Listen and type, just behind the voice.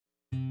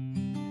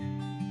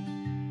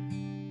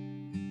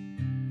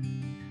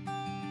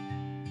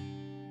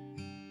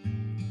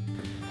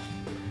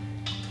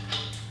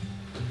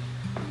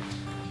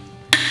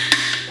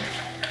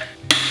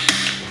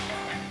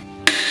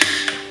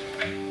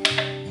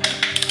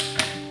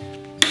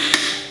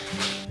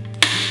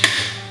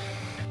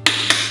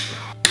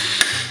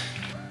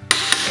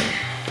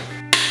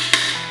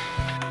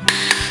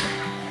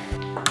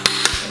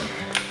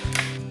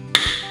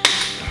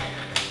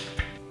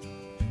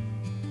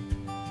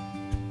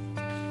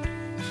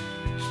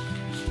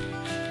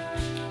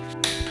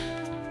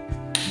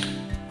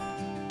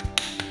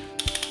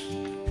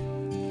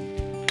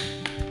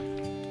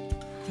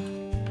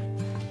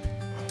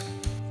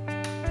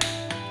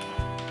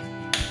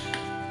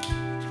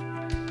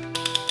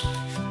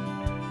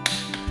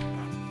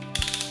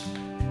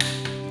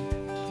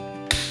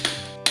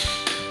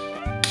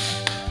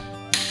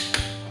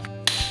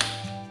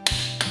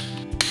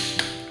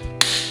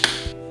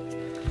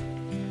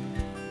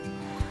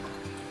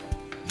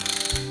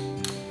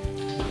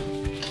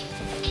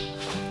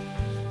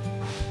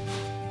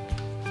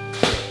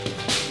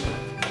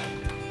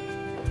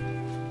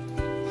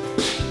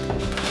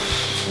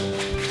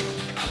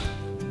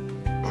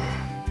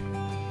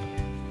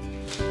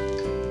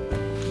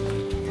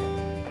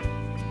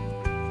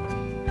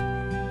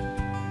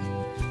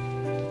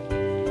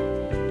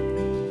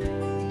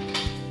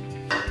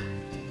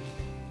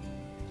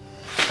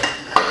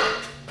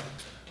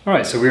All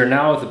right, so we are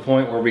now at the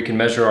point where we can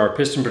measure our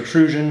piston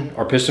protrusion.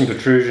 Our piston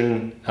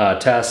protrusion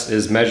test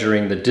is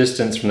measuring the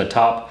distance from the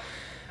top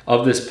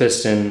of this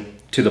piston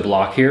to the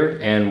block here.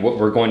 And what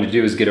we're going to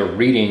do is get a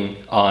reading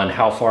on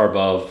how far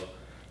above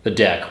the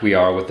deck we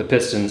are with the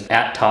pistons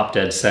at top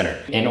dead center.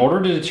 In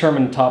order to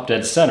determine top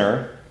dead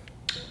center,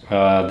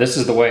 this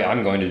is the way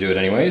I'm going to do it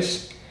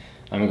anyways.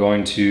 I'm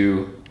going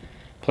to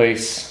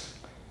place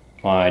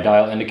my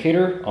dial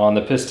indicator on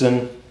the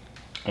piston,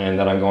 and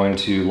then I'm going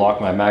to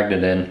lock my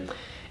magnet in.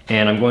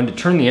 And I'm going to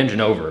turn the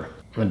engine over.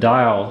 On the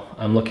dial,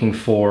 I'm looking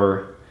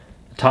for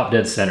top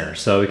dead center.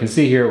 So we can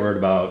see here we're at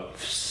about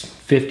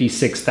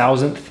 56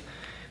 thousandth.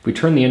 If we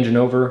turn the engine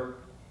over,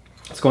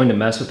 it's going to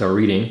mess with our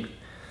reading.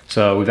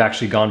 So we've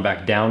actually gone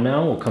back down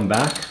now. We'll come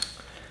back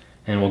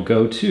and we'll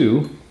go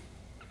to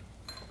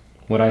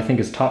what I think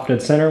is top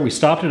dead center. We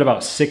stopped at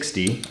about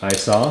 60, I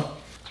saw.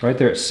 It's right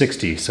there at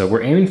 60. So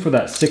we're aiming for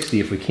that 60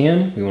 if we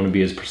can. We want to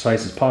be as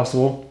precise as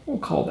possible. We'll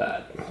call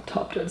that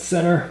top dead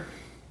center.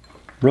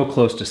 Real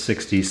close to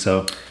 60,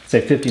 so say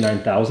 59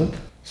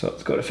 thousandth. So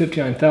let's go to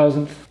 59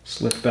 thousandth,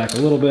 slip back a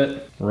little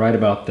bit, right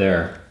about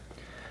there.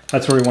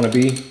 That's where we want to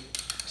be.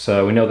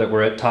 So we know that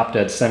we're at top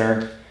dead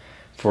center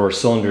for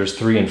cylinders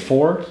 3 and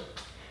 4.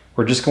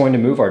 We're just going to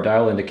move our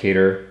dial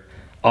indicator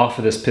off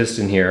of this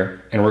piston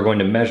here, and we're going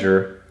to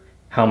measure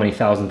how many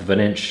thousandth of an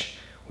inch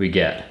we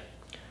get.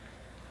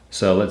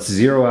 So let's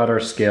zero out our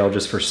scale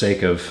just for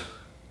sake of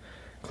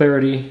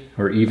clarity,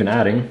 or even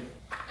adding.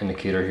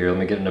 Indicator here, let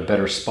me get in a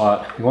better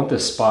spot. We want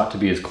this spot to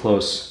be as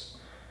close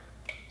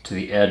to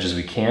the edge as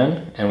we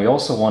can, and we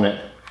also want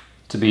it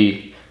to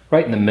be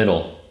right in the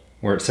middle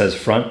where it says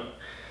front,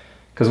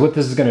 because what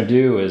this is going to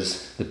do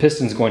is the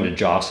piston's going to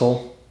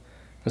jostle,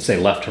 let's say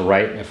left to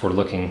right. If we're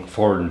looking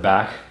forward and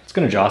back, it's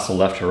going to jostle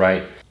left to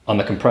right on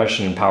the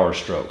compression and power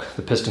stroke.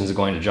 The piston's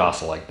going to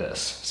jostle like this.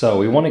 So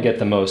we want to get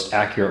the most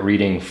accurate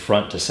reading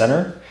front to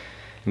center,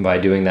 and by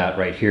doing that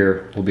right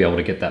here, we'll be able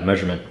to get that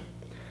measurement.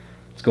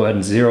 Let's go ahead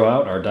and zero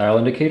out our dial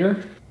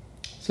indicator.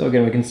 So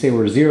again, we can see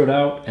we're zeroed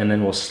out, and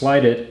then we'll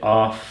slide it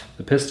off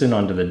the piston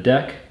onto the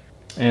deck.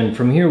 And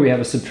from here we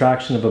have a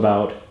subtraction of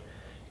about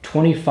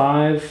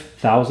 25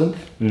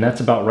 thousandth, and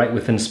that's about right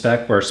within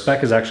spec, where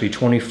spec is actually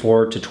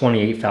 24 to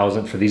 28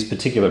 thousandth for these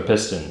particular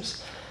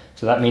pistons.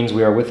 So that means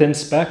we are within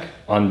spec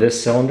on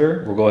this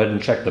cylinder. We'll go ahead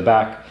and check the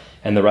back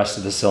and the rest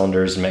of the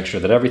cylinders and make sure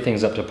that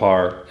everything's up to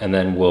par, and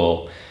then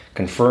we'll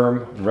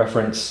confirm and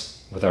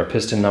reference with our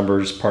piston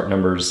numbers, part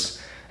numbers,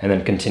 and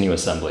then continue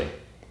assembly.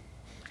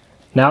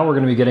 Now we're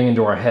going to be getting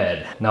into our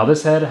head. Now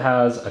this head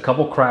has a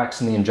couple cracks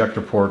in the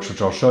injector ports,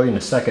 which I'll show you in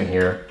a second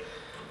here.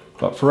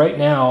 But for right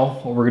now,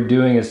 what we're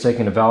doing is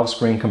taking a valve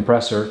spring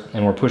compressor,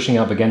 and we're pushing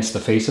up against the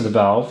face of the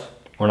valve,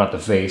 or not the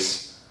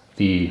face,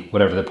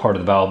 whatever the part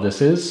of the valve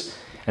this is,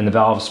 and the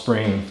valve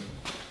spring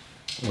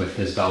with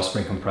this valve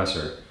spring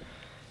compressor.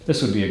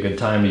 This would be a good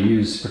time to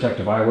use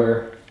protective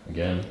eyewear.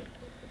 Again,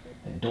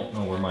 I don't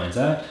know where mine's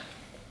at.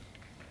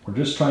 We're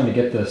just trying to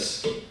get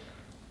this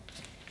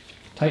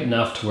tight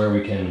enough to where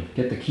we can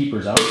get the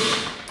keepers out.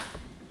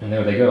 And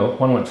there they go.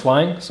 One went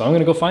flying, so I'm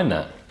gonna go find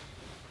that.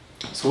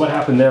 So what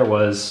happened there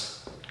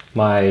was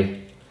my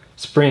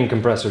spring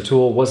compressor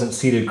tool wasn't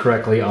seated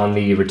correctly on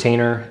the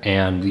retainer,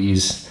 and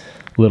these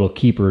little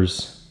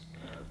keepers,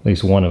 at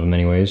least one of them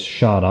anyways,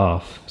 shot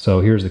off.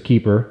 So here's the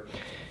keeper.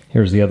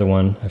 Here's the other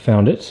one. I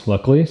found it,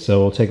 luckily, so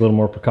we'll take a little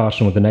more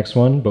precaution with the next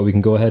one, but we can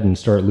go ahead and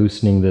start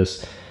loosening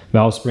this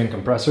valve spring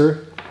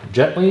compressor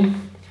gently,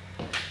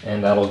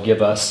 and that'll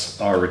give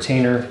us our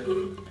retainer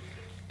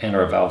and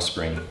our valve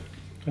spring.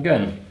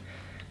 Again,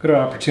 good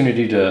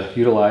opportunity to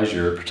utilize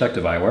your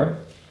protective eyewear.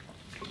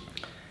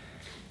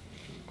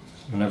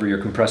 Whenever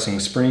you're compressing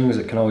springs,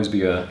 it can always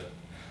be a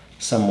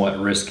somewhat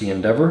risky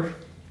endeavor.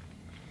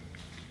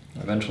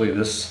 Eventually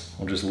this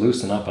will just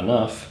loosen up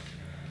enough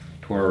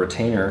to where our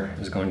retainer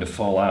is going to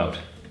fall out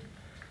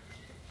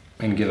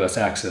and give us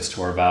access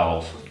to our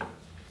valve.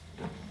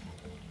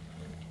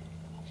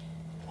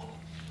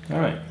 All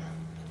right.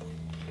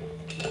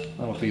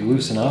 That'll be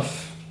loose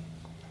enough.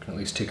 We can at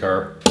least take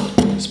our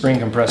spring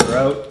compressor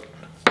out,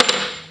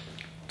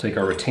 take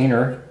our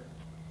retainer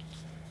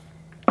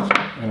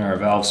and our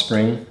valve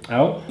spring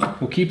out.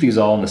 We'll keep these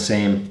all in the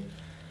same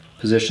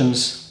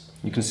positions.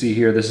 You can see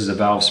here, this is a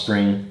valve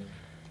spring,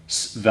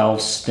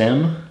 valve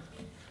stem.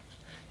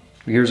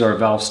 Here's our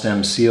valve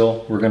stem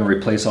seal. We're going to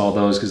replace all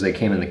those because they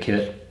came in the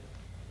kit.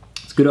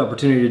 It's a good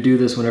opportunity to do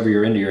this whenever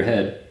you're into your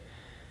head.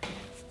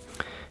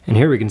 And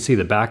here we can see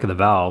the back of the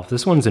valve.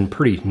 This one's in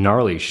pretty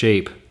gnarly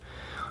shape.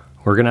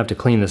 We're gonna have to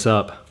clean this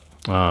up.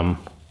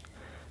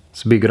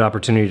 This would be a good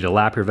opportunity to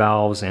lap your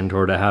valves and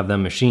or to have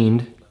them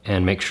machined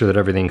and make sure that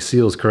everything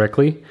seals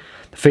correctly.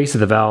 The face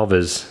of the valve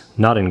is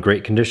not in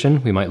great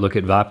condition. We might look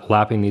at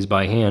lapping these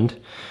by hand,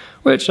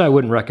 which I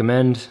wouldn't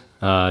recommend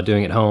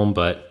doing at home,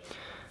 but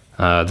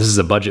this is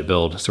a budget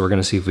build, so we're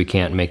gonna see if we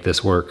can't make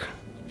this work.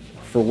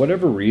 For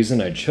whatever reason,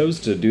 I chose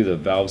to do the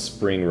valve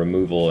spring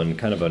removal in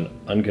kind of an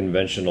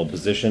unconventional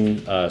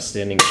position,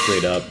 standing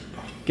straight up.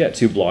 get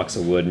 2 blocks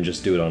of wood and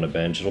just do it on a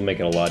bench. It'll make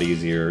it a lot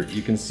easier.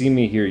 You can see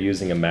me here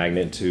using a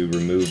magnet to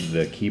remove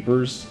the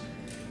keepers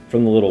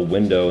from the little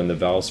window in the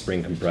valve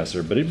spring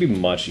compressor, but it'd be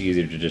much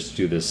easier to just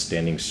do this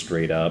standing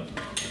straight up.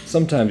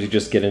 Sometimes you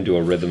just get into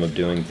a rhythm of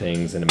doing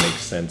things and it makes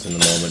sense in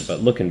the moment,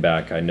 but looking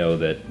back I know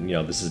that, you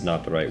know, this is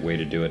not the right way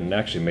to do it, and it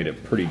actually made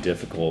it pretty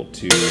difficult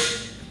to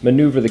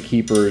maneuver the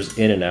keepers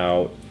in and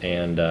out.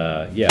 And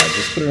yeah,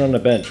 just put it on a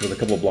bench with a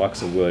couple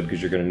blocks of wood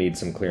because you're going to need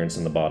some clearance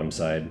on the bottom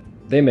side.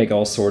 They make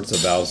all sorts of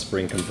valve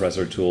spring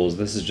compressor tools.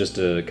 This is just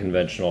a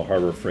conventional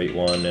Harbor Freight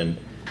one, and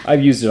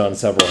I've used it on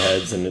several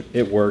heads and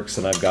it works,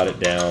 and I've got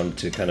it down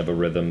to kind of a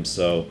rhythm.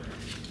 So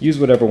use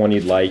whatever one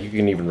you'd like. You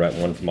can even rent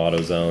one from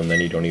AutoZone, then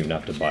you don't even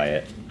have to buy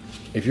it.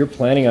 If you're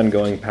planning on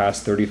going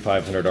past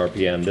 3,500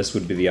 RPM, this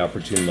would be the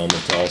opportune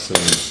moment to also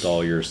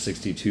install your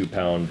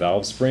 62-pound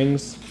valve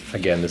springs.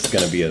 Again, this is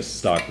going to be a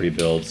stock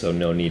rebuild, so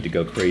no need to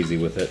go crazy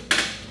with it.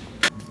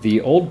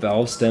 The old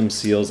valve stem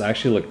seals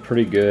actually look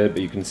pretty good,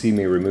 but you can see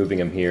me removing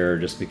them here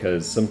just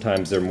because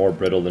sometimes they're more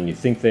brittle than you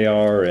think they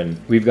are, and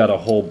we've got a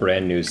whole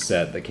brand new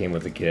set that came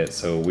with the kit,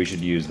 so we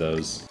should use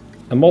those.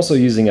 I'm also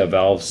using a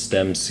valve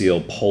stem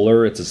seal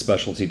puller. It's a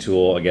specialty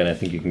tool. Again, I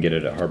think you can get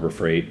it at Harbor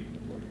Freight.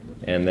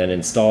 And then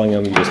installing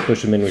them, you just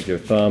push them in with your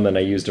thumb, and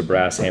I used a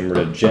brass hammer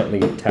to gently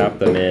tap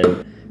them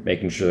in,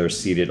 making sure they're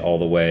seated all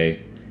the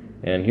way.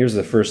 And here's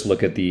the first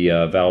look at the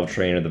valve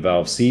train or the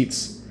valve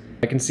seats.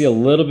 I can see a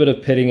little bit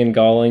of pitting and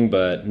galling,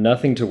 but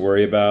nothing to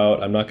worry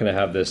about. I'm not going to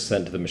have this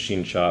sent to the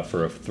machine shop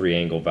for a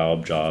 3-angle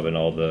valve job and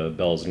all the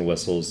bells and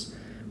whistles.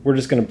 We're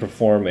just going to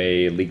perform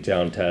a leak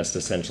down test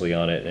essentially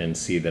on it and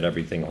see that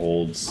everything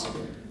holds,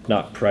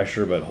 not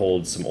pressure, but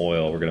holds some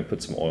oil. We're going to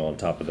put some oil on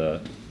top of the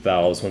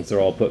valves once they're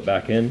all put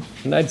back in.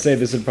 And I'd say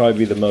this would probably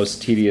be the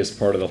most tedious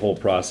part of the whole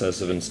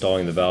process of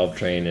installing the valve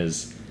train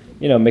is,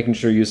 you know, making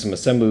sure you use some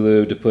assembly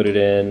lube to put it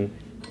in,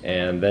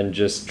 and then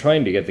just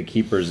trying to get the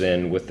keepers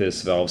in with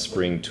this valve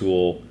spring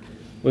tool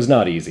was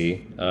not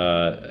easy.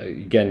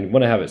 Again, you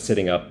want to have it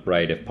sitting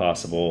upright if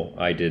possible.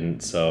 I didn't,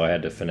 so I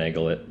had to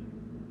finagle it.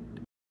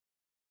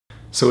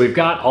 So we've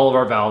got all of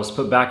our valves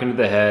put back into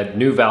the head,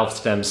 new valve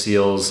stem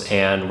seals,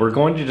 and we're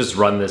going to just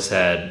run this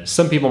head.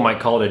 Some people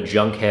might call it a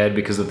junk head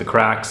because of the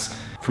cracks.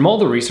 From all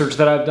the research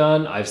that I've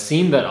done, I've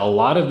seen that a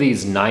lot of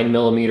these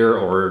 9mm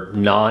or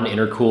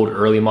non-intercooled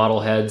early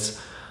model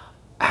heads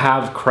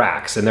have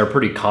cracks, and they're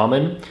pretty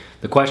common.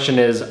 The question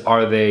is,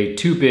 are they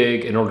too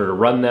big in order to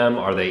run them?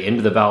 Are they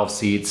into the valve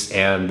seats?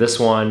 And this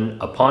one,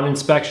 upon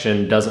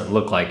inspection, doesn't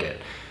look like it.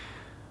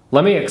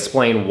 Let me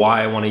explain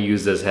why I want to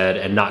use this head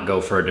and not go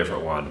for a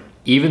different one.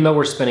 Even though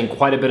we're spending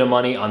quite a bit of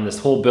money on this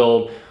whole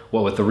build,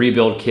 what with the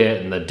rebuild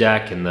kit and the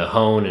deck and the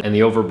hone and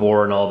the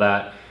overbore and all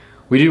that,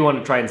 we do want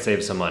to try and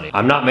save some money.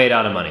 I'm not made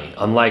out of money.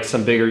 Unlike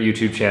some bigger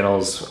YouTube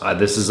channels,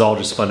 this is all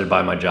just funded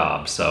by my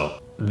job, so.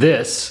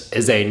 This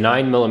is a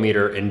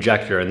 9mm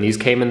injector, and these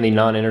came in the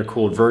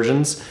non-intercooled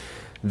versions.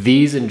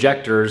 These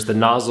injectors, the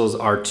nozzles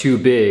are too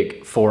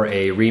big for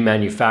a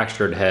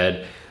remanufactured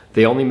head.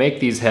 They only make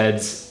these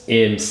heads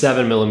in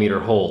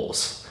 7mm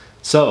holes.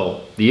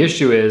 So the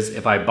issue is,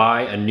 if I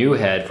buy a new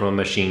head from a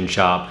machine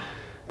shop,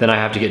 then I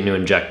have to get new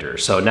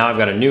injectors. So now I've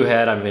got a new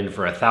head, I'm in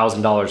for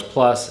 $1,000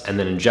 plus, and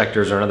then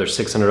injectors are another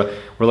 $600.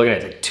 We're looking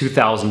at like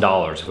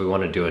 $2,000 if we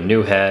want to do a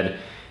new head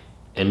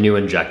and new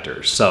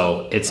injectors.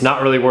 So it's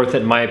not really worth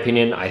it in my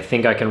opinion. I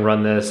think I can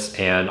run this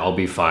and I'll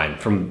be fine.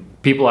 From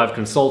people I've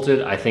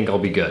consulted, I think I'll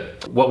be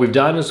good. What we've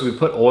done is we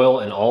put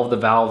oil in all of the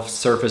valve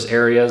surface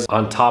areas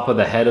on top of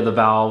the head of the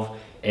valve,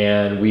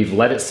 and we've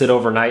let it sit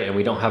overnight and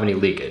we don't have any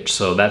leakage.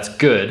 So that's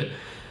good.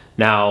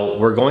 Now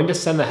we're going to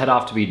send the head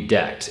off to be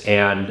decked,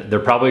 and they're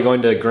probably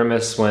going to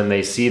grimace when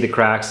they see the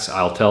cracks.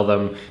 I'll tell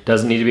them,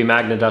 doesn't need to be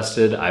magnet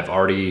dusted. I've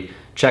already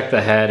checked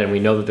the head and we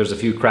know that there's a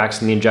few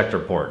cracks in the injector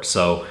port.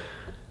 So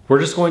we're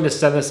just going to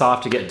send this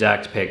off to get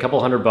decked, pay a couple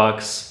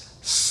 $100,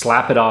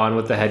 slap it on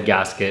with the head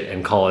gasket,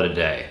 and call it a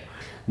day.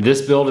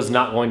 This build is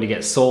not going to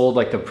get sold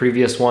like the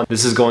previous one.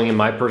 This is going in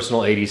my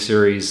personal 80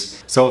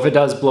 series. So if it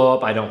does blow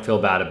up, I don't feel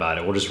bad about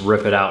it. We'll just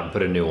rip it out and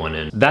put a new one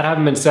in. That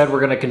having been said, we're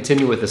gonna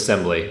continue with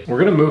assembly. We're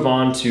gonna move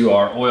on to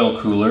our oil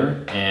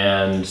cooler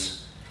and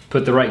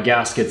put the right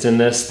gaskets in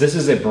this. This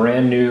is a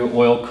brand new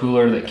oil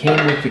cooler that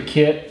came with the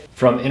kit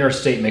from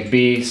Interstate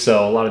McBee.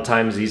 So a lot of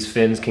times these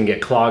fins can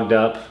get clogged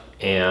up,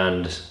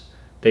 and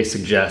they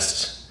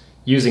suggest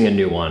using a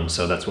new one,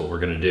 so that's what we're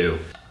gonna do.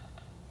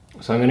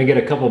 So I'm gonna get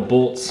a couple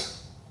bolts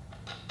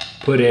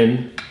put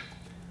in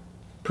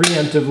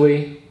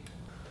preemptively.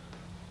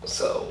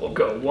 So we'll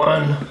go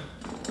one,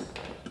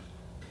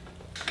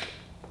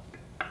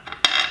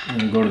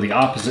 and go to the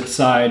opposite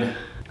side.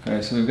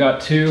 Okay, so we've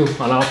got two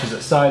on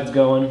opposite sides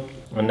going,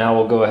 and now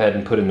we'll go ahead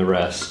and put in the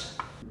rest.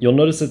 You'll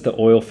notice that the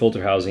oil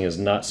filter housing is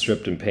not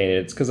stripped and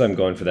painted. It's because I'm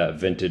going for that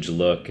vintage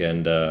look,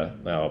 and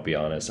I'll be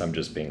honest, I'm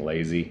just being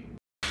lazy.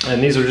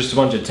 And these are just a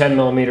bunch of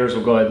 10mm.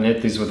 We'll go ahead and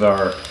hit these with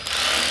our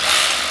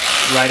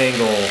right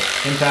angle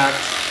impact,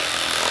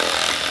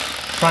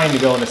 trying to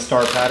go in a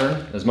star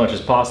pattern as much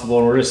as possible,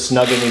 and we're just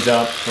snugging these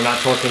up. We're not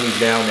torquing these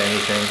down to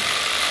anything.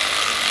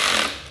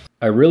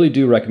 I really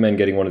do recommend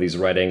getting one of these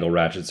right angle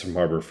ratchets from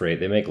Harbor Freight.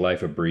 They make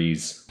life a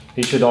breeze.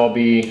 These should all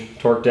be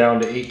torqued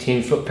down to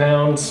 18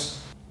 foot-pounds.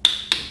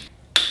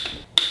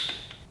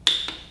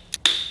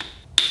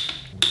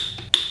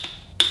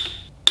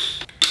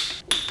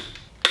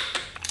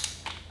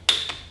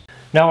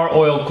 Now our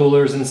oil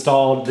cooler is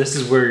installed. This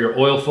is where your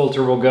oil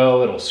filter will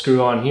go. It'll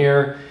screw on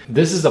here.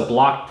 This is a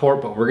block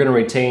port, but we're gonna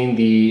retain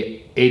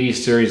the 80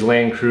 series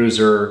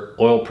landcruiser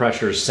oil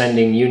pressure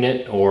sending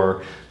unit,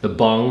 or the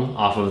bung,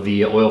 off of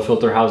the oil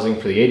filter housing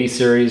for the 80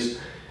 series.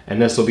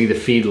 And this will be the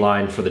feed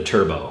line for the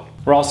turbo.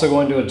 We're also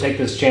going to take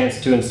this chance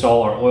to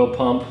install our oil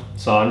pump.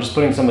 So I'm just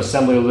putting some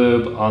assembly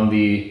lube on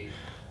the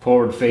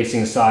forward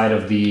facing side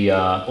of the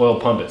oil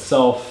pump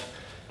itself,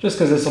 just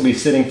because this will be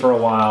sitting for a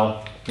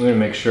while. I'm going to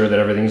make sure that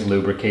everything's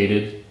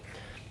lubricated.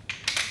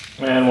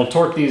 And we'll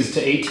torque these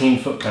to 18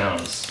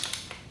 foot-pounds.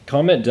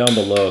 Comment down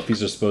below if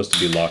these are supposed to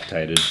be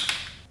Loctited.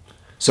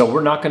 So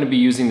we're not going to be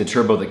using the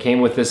turbo that came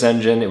with this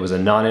engine. It was a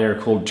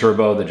non-intercooled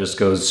turbo that just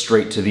goes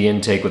straight to the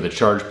intake with a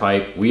charge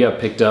pipe. We have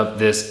picked up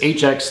this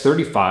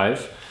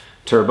HX35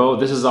 turbo.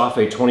 This is off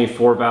a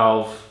 24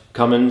 valve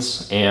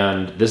Cummins,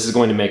 and this is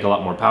going to make a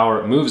lot more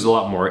power. It moves a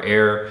lot more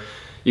air.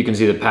 You can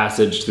see the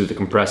passage through the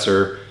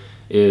compressor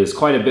is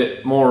quite a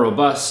bit more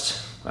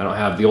robust. I don't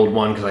have the old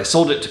one because I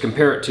sold it to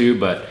compare it to,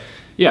 but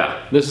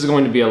yeah, this is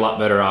going to be a lot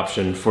better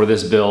option for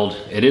this build.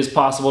 It is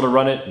possible to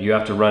run it. You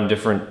have to run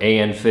different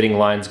AN fitting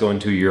lines going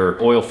to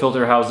your oil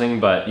filter housing,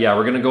 but yeah,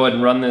 we're gonna go ahead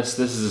and run this.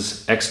 This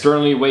is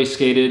externally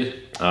wastegated,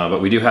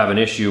 but we do have an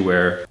issue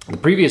where the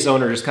previous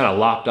owner just kind of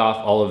lopped off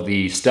all of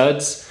the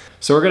studs.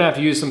 So we're gonna have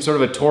to use some sort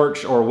of a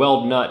torch or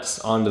weld nuts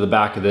onto the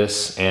back of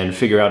this and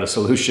figure out a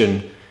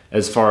solution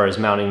as far as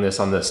mounting this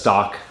on the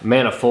stock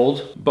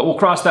manifold, but we'll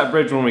cross that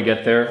bridge when we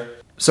get there.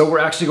 So we're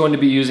actually going to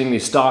be using the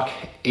stock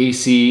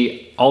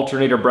AC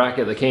alternator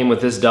bracket that came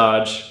with this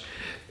Dodge.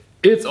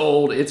 It's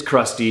old, it's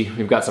crusty.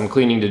 We've got some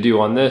cleaning to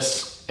do on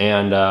this,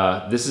 and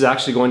this is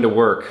actually going to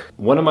work.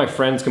 One of my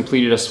friends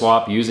completed a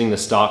swap using the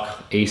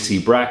stock AC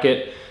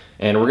bracket,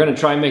 and we're gonna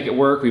try and make it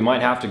work. We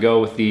might have to go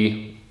with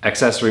the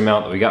accessory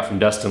mount that we got from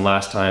Dustin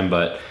last time,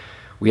 but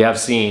we have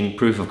seen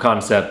proof of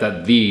concept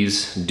that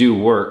these do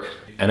work.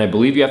 And I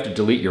believe you have to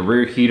delete your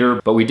rear heater,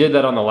 but we did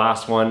that on the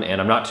last one and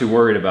I'm not too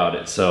worried about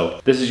it.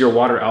 So this is your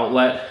water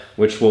outlet,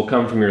 which will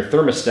come from your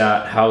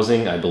thermostat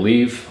housing, I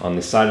believe, on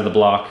the side of the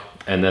block.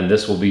 And then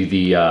this will be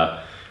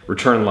the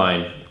return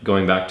line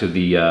going back to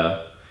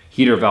the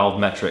heater valve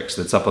metrics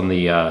that's up on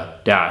the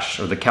dash,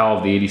 or the cowl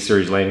of the 80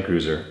 series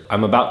landcruiser.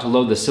 I'm about to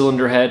load the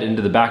cylinder head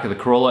into the back of the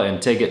Corolla and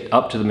take it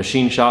up to the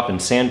machine shop in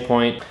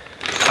Sandpoint.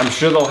 I'm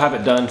sure they'll have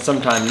it done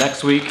sometime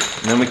next week,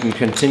 and then we can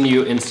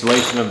continue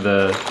installation of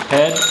the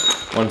head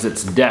once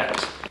it's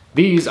decked.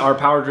 These are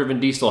power-driven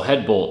diesel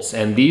head bolts,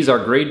 and these are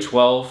grade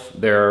 12.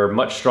 They're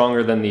much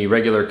stronger than the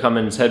regular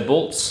Cummins head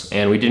bolts,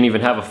 and we didn't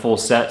even have a full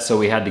set, so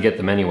we had to get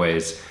them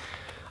anyways.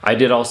 I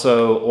did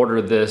also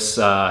order this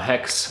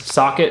hex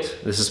socket.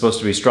 This is supposed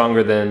to be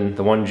stronger than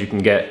the ones you can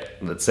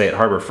get, let's say at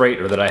Harbor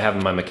Freight, or that I have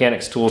in my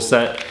mechanics tool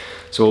set.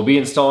 So we'll be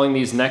installing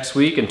these next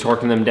week and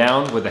torquing them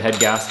down with a head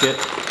gasket,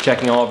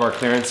 checking all of our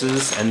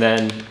clearances, and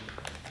then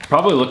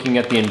probably looking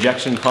at the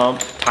injection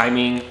pump,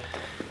 timing,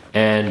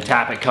 and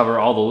tappet cover,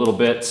 all the little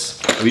bits.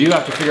 We do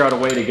have to figure out a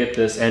way to get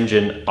this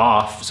engine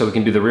off so we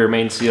can do the rear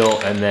main seal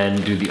and then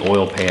do the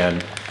oil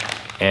pan.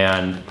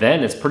 And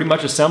then it's pretty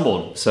much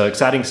assembled. So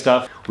exciting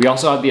stuff. We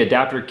also have the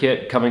adapter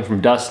kit coming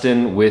from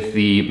Dustin with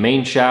the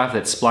main shaft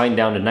that's splined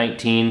down to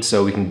 19,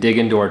 so we can dig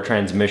into our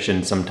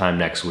transmission sometime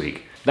next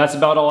week. That's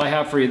about all I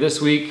have for you this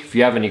week. If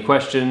you have any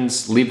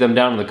questions, leave them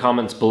down in the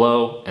comments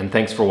below, and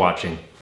thanks for watching.